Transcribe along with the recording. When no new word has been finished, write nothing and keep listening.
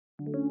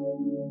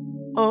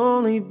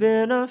Only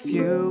been a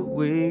few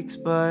weeks,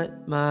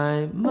 but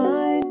my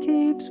mind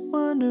keeps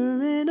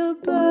wondering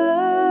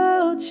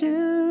about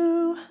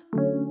you.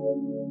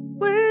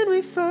 When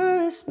we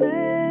first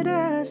met,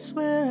 I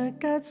swear I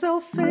got so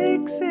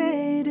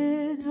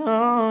fixated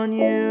on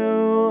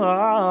you.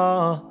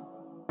 Oh.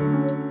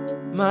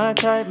 My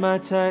type, my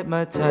type,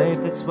 my type,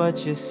 that's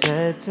what you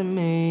said to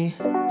me.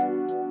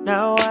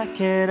 Now I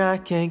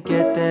can't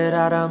get that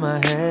out of my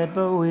head,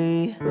 but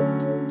we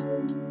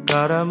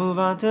gotta move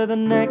on to the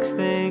next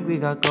thing we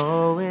got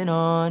going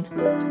on.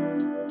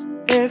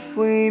 If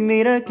we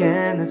meet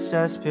again, it's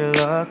just pure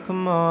luck,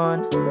 come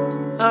on.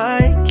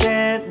 I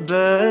can't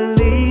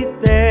believe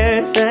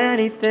there's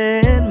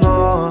anything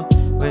more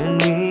when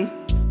we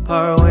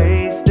part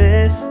ways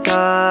this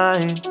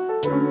time.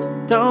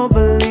 Don't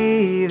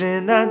believe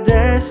in that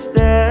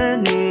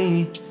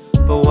destiny,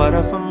 but what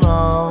if I'm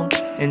wrong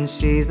and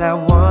she's that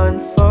one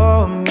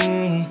for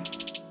me?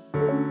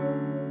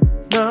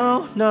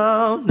 No,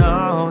 no,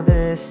 no,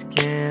 this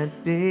can't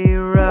be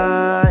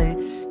right.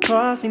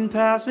 Crossing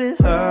paths with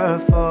her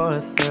for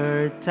a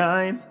third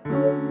time.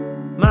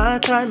 My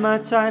type, my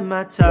type,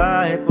 my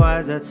type, why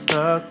is that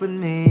stuck with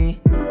me?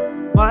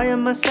 Why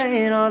am I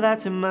saying all that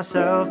to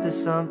myself? There's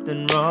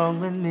something wrong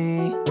with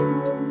me.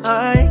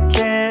 I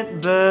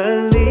can't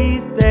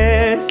believe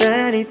there's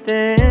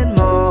anything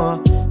more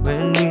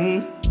when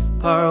we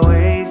part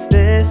ways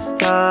this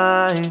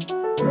time.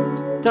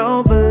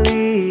 Don't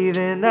believe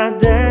in that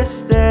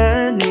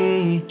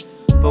destiny,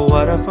 but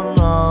what if I'm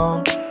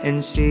wrong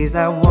and she's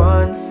that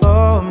one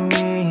for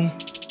me?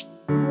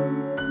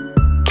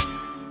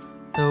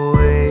 The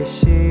way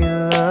she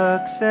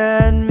looks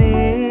at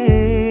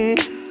me,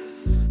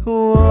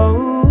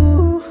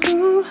 whoa,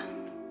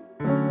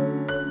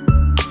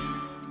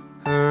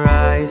 her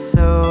eyes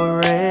so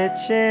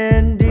rich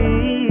and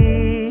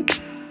deep,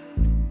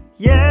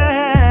 yeah.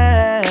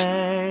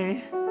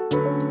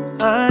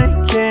 I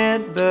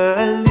can't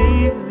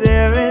believe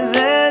there is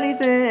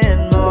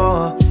anything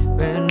more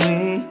when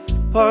we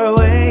part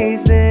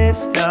ways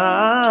this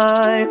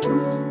time.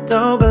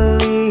 Don't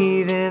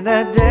believe in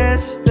that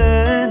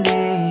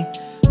destiny,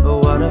 but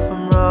what if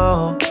I'm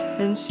wrong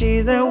and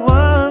she's that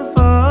one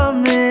for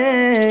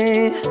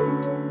me?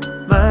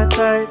 My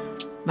type,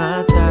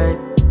 my type,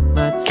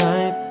 my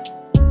type,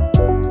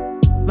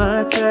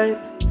 my type,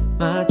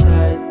 my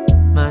type,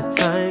 my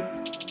type,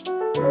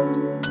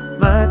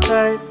 my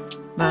type,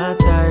 my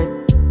type,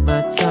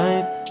 my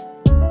type,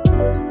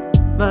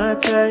 my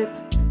type,